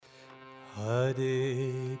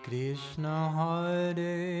Hare Krishna,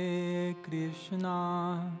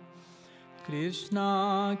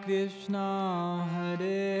 Krishna Krishna,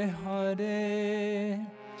 Hare Hare,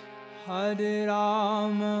 Hare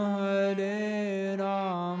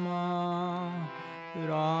Rama,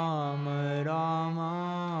 Rama Rama,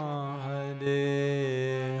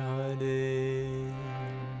 Hare Hare.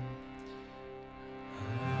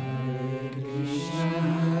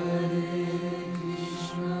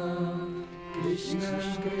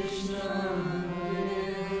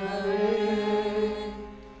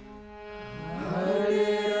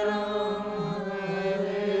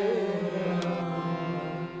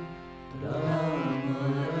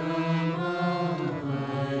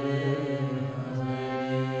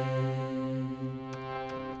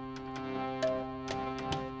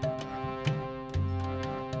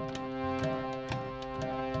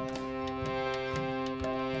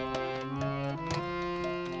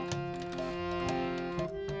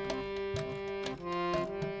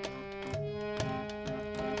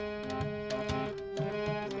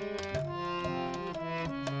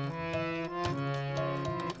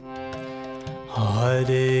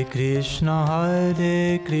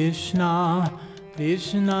 Hare Krishna,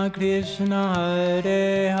 Krishna Krishna,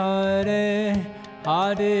 Hare Hare,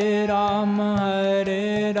 Hare Rama,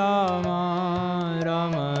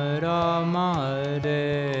 Rama Rama,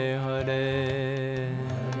 Hare Hare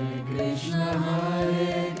Krishna,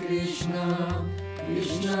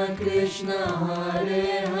 Krishna Krishna,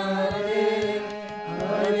 Hare Hare,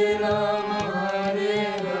 Hare Rama,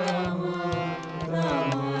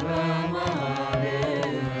 Rama Rama, Hare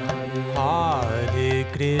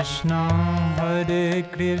Hare. Hare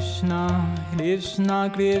Krishna, Krishna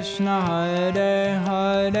Krishna, Hare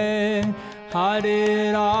Hare,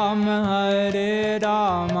 Hare Rama,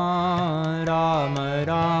 Rama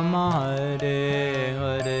Rama, Hare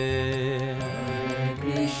Hare.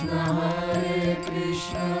 Hare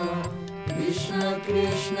Krishna, Krishna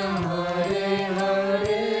Krishna, Hare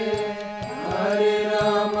Hare, Hare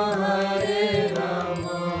Rama,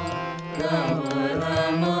 Rama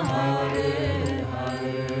Rama, Hare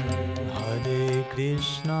Hare.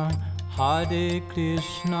 Hare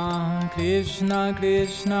Krishna, Krishna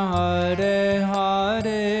Krishna, Hare Hare,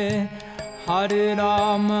 Hare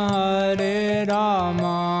Rama,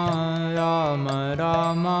 Rama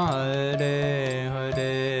Rama, Hare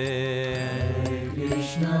Hare. Hare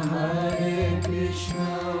Krishna,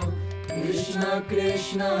 Krishna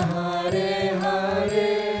Krishna, Hare Hare, Hare Rama, Rama Rama, Hare Hare. Hare Krishna, Krishna Krishna, Hare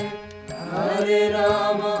Hare, Hare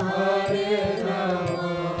Rama,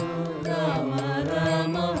 Rama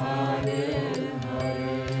Rama, Hare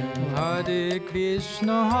Hare. Hare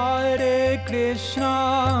Krishna,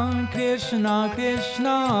 Krishna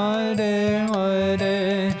Krishna, Hare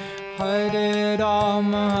Hare, Hare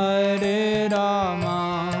Rama,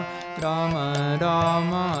 Rama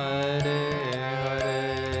Rama, Hare Hare.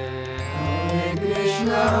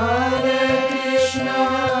 Hare Krishna,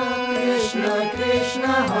 Krishna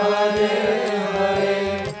Krishna, Hare Hare,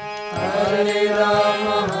 Hare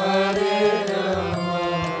Rama,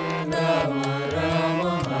 Rama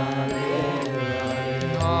Rama, Hare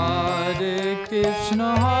Hare.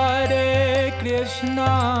 Hare Krishna,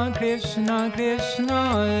 Krishna Krishna,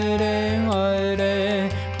 Hare Hare,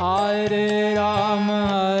 Hare Rama,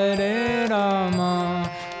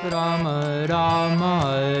 Rama Rama,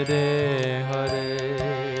 Hare Hare.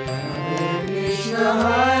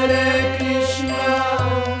 Hare Krishna,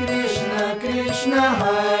 Krishna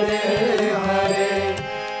Hare Hare,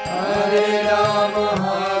 Hare Rama,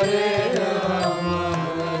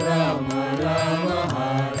 Rama Rama,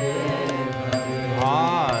 Hare Hare.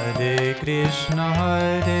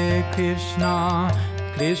 Hare Krishna,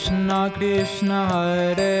 Krishna Krishna,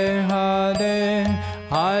 Hare Hare,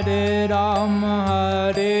 Hare Rama,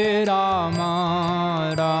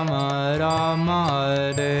 Rama Rama,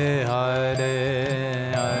 Hare Hare.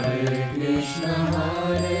 Hare Krishna,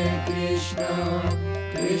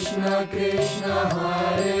 Krishna Krishna,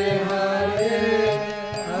 Hare Hare,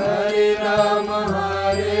 Hare Rama,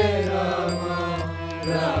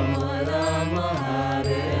 Rama Rama,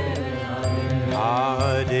 Hare Hare.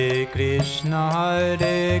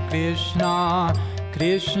 Hare Krishna,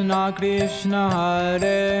 Krishna Krishna,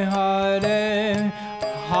 Hare Hare,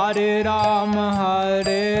 Hare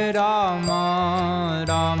Rama,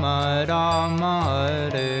 Rama Rama,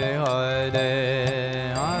 Hare Hare.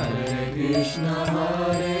 Hare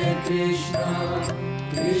Krishna,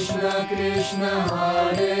 Krishna Krishna,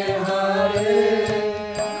 Hare Hare,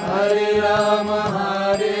 Hare Rama,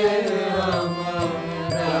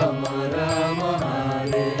 Rama Rama,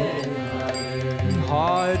 Hare Hare.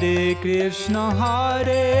 Hare Krishna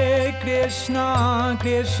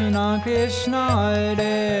Krishna Krishna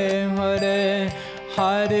Hare Hare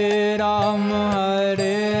Hare Rama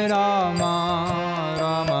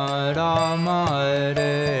Rama Rama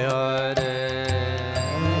Hare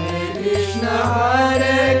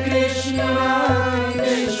Hare Krishna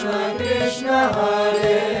Krishna Krishna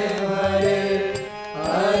Hare Hare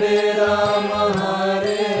Hare Rama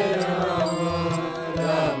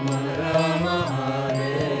Rama Rama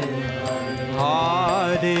Hare Hare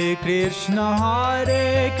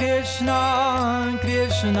Krishna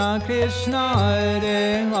Krishna Krishna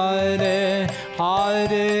Hare Hare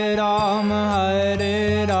Hare Rama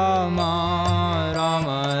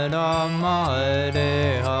Rama Rama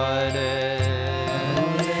Hare Hare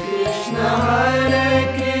Krishna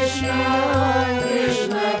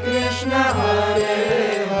Krishna Krishna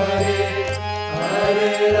Hare Hare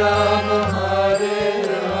Hare Rama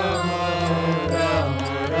Rama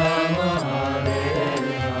Rama Hare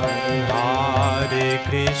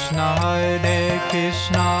Hare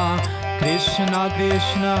Krishna Krishna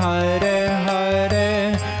Krishna Hare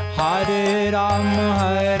Hare Hare Rama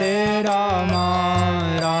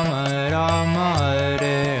Rama Rama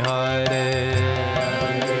Hare Hare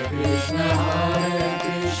Krishna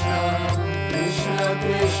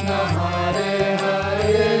Krishna Hare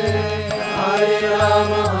Hare Hare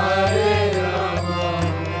Rama Rama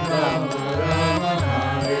Rama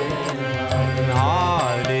Hare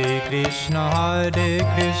Hare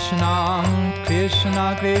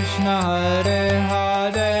Krishna Krishna Hare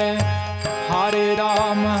Hare Hare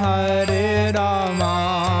Rama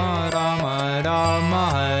Rama Rama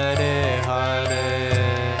Hare Hare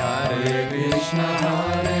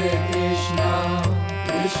Hare Krishna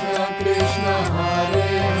Krishna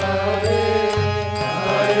Hare Hare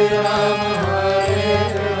Hare Rama Rama Rama Hare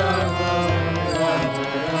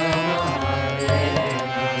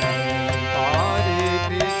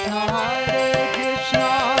Hare Krishna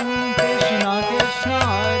Krishna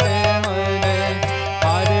Hare Hare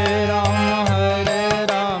Hare Rama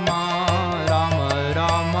Rama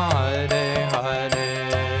Rama Hare Hare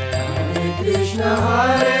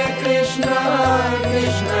Hare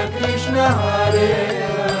Krishna Krishna Hare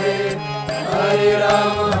Hare Hare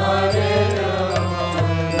Rama Rama Hare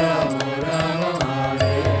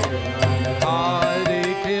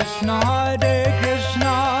Hare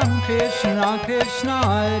Krishna Krishna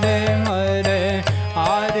Hare Hare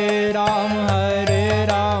Hare Rama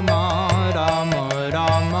Rama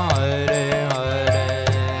Rama Hare Hare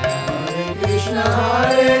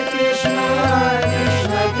Hare Krishna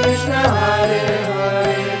Krishna Hare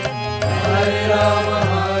Hare Hare Rama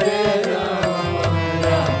Rama Hare Hare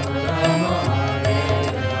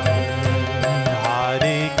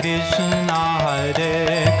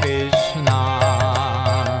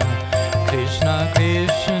Krishna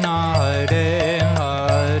Krishna Hare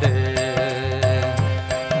Hare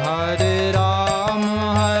Hare Rama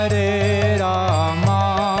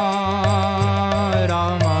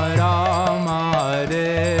Rama Rama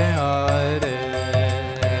Hare Hare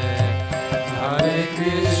Hare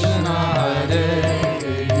Krishna Krishna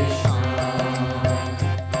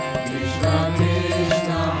Hare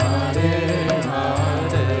Hare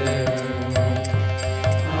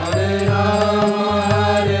Hare Rama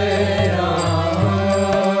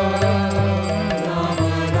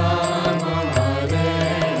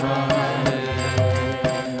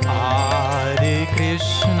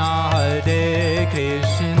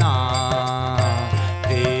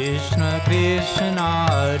Krishna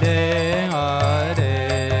Hare Hare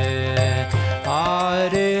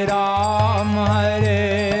Hare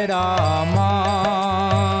Rama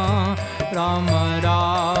Rama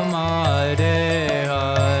Rama Hare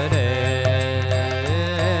Hare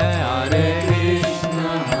Hare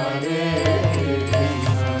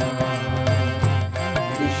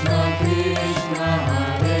Krishna Krishna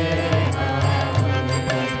Hare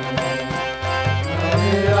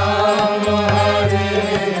Hare Rama Hare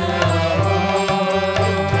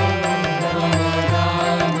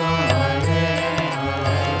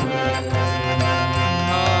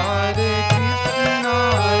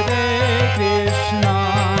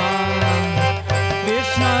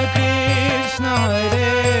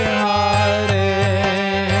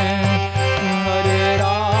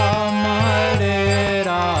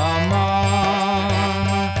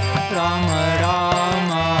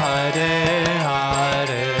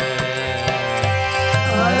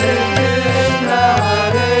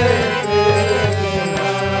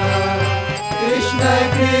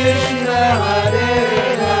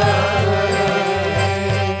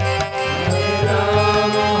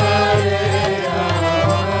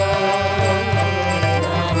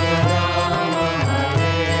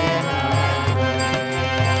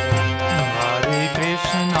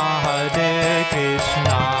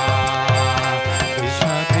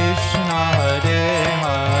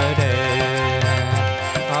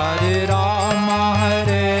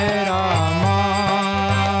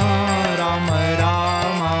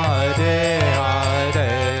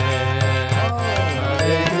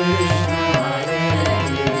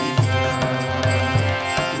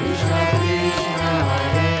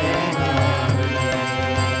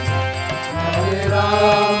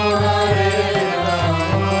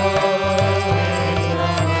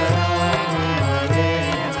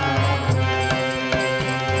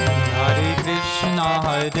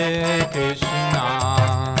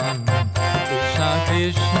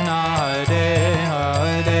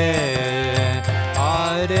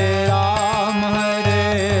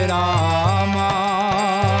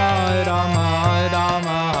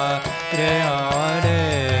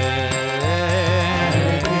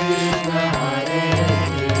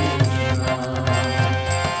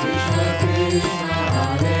Krishna